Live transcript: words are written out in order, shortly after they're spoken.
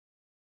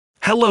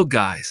Hello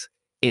guys!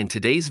 In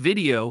today's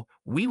video,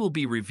 we will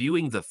be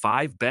reviewing the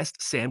 5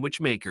 best sandwich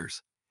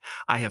makers.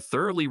 I have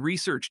thoroughly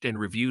researched and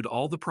reviewed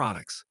all the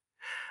products.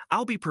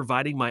 I'll be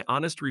providing my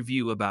honest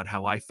review about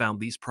how I found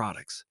these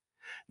products.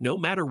 No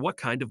matter what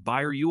kind of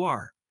buyer you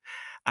are,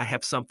 I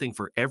have something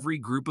for every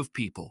group of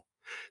people.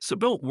 So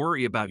don't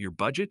worry about your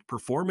budget,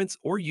 performance,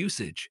 or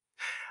usage.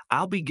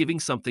 I'll be giving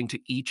something to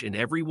each and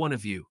every one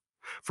of you.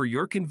 For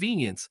your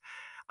convenience,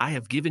 I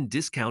have given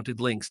discounted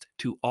links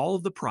to all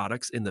of the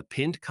products in the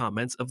pinned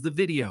comments of the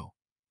video.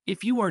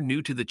 If you are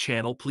new to the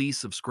channel, please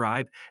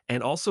subscribe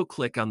and also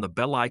click on the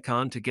bell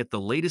icon to get the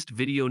latest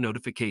video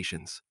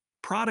notifications.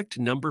 Product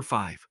number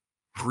 5.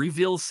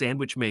 Reveal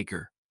Sandwich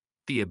Maker.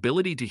 The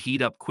ability to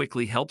heat up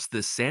quickly helps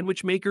this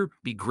sandwich maker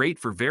be great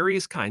for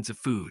various kinds of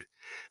food,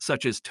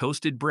 such as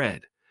toasted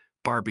bread,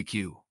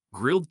 barbecue,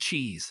 grilled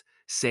cheese,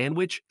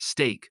 sandwich,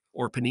 steak,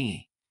 or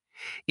panini.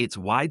 Its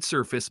wide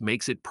surface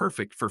makes it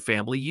perfect for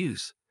family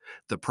use.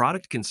 The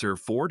product can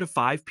serve 4 to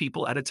 5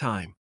 people at a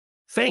time.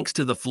 Thanks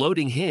to the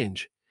floating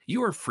hinge,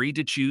 you are free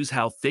to choose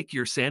how thick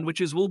your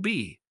sandwiches will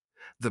be.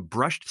 The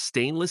brushed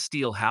stainless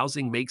steel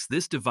housing makes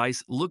this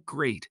device look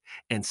great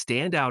and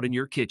stand out in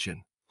your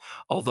kitchen.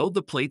 Although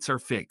the plates are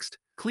fixed,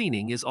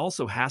 cleaning is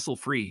also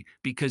hassle-free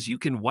because you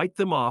can wipe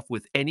them off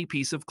with any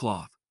piece of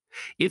cloth.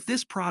 If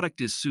this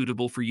product is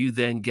suitable for you,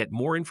 then get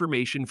more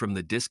information from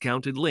the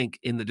discounted link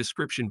in the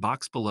description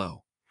box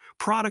below.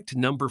 Product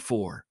number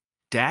 4.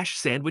 Dash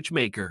Sandwich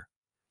Maker.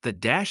 The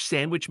Dash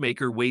Sandwich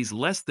Maker weighs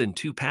less than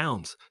 2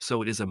 pounds,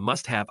 so it is a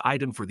must-have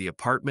item for the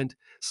apartment,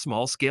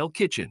 small-scale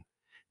kitchen,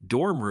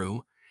 dorm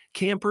room,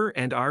 camper,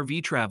 and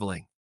RV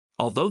traveling.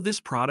 Although this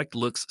product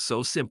looks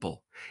so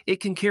simple, it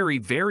can carry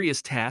various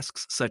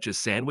tasks such as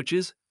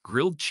sandwiches,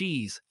 grilled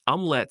cheese,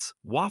 omelettes,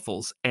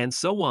 waffles, and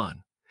so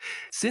on.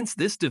 Since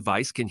this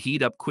device can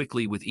heat up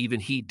quickly with even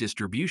heat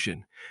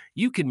distribution,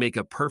 you can make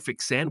a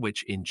perfect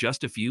sandwich in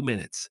just a few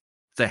minutes.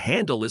 The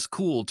handle is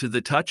cool to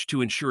the touch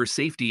to ensure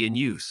safety in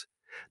use.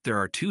 There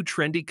are 2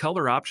 trendy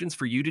color options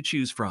for you to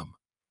choose from.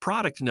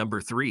 Product number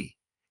 3.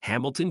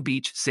 Hamilton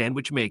Beach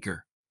Sandwich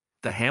Maker.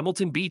 The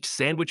Hamilton Beach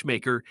Sandwich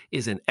Maker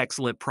is an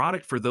excellent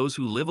product for those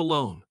who live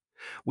alone.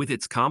 With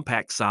its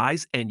compact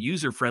size and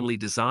user-friendly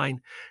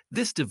design,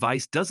 this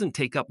device doesn't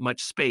take up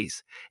much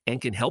space and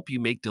can help you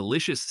make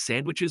delicious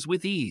sandwiches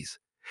with ease.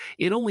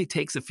 It only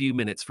takes a few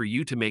minutes for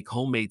you to make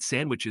homemade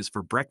sandwiches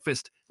for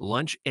breakfast,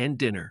 lunch, and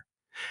dinner.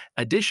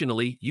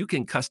 Additionally, you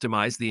can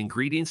customize the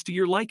ingredients to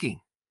your liking.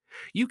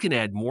 You can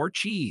add more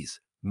cheese,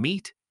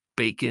 meat,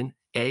 bacon,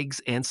 eggs,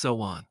 and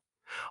so on.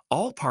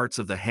 All parts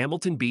of the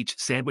Hamilton Beach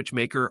Sandwich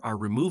Maker are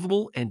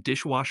removable and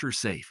dishwasher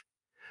safe.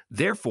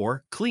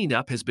 Therefore,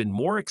 cleanup has been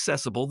more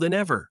accessible than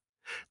ever.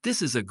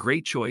 This is a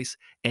great choice,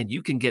 and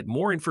you can get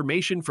more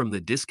information from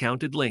the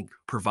discounted link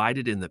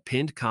provided in the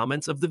pinned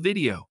comments of the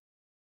video.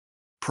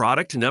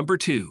 Product number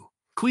 2.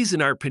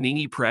 Cuisinart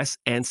Panini Press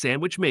and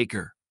Sandwich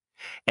Maker.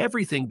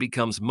 Everything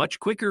becomes much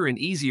quicker and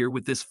easier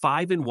with this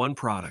 5-in-1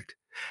 product.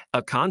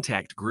 A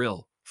contact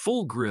grill,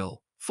 full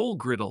griddle,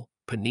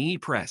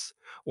 panini press,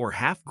 or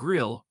half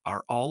grill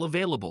are all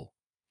available.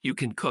 You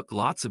can cook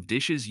lots of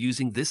dishes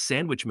using this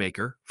sandwich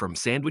maker, from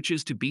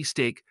sandwiches to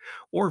beefsteak,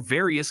 or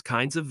various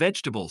kinds of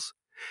vegetables.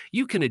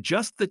 You can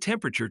adjust the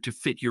temperature to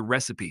fit your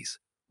recipes.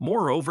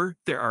 Moreover,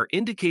 there are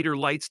indicator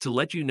lights to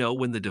let you know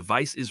when the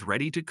device is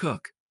ready to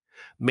cook.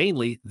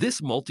 Mainly, this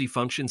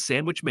multifunction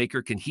sandwich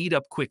maker can heat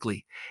up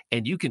quickly,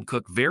 and you can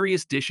cook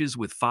various dishes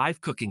with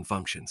 5 cooking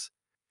functions.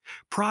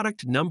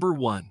 Product number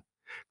 1.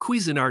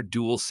 Cuisinart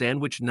Dual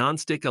Sandwich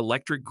Nonstick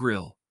Electric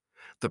Grill.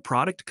 The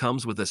product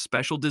comes with a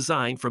special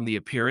design from the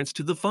appearance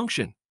to the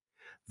function.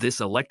 This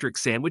electric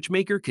sandwich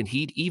maker can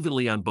heat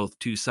evenly on both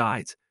 2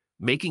 sides,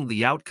 making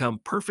the outcome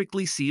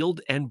perfectly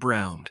sealed and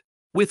browned.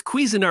 With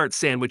Cuisinart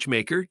Sandwich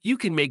Maker, you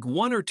can make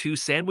 1 or 2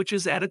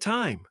 sandwiches at a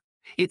time.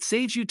 It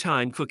saves you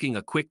time cooking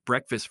a quick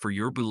breakfast for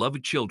your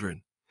beloved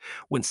children.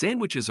 When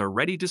sandwiches are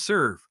ready to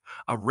serve,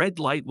 a red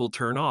light will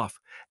turn off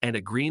and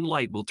a green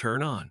light will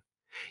turn on.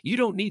 You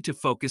don't need to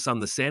focus on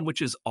the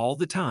sandwiches all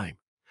the time.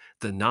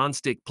 The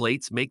non-stick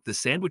plates make the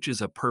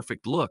sandwiches a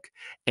perfect look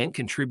and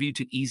contribute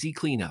to easy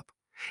cleanup.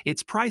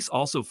 Its price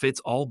also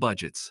fits all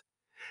budgets.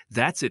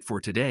 That's it for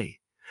today.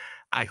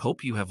 I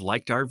hope you have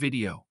liked our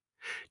video.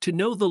 To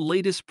know the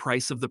latest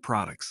price of the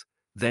products,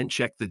 then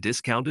check the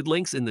discounted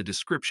links in the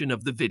description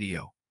of the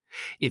video.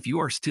 If you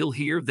are still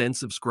here, then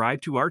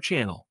subscribe to our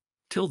channel.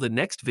 Till the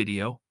next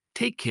video,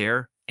 take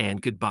care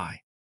and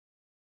goodbye.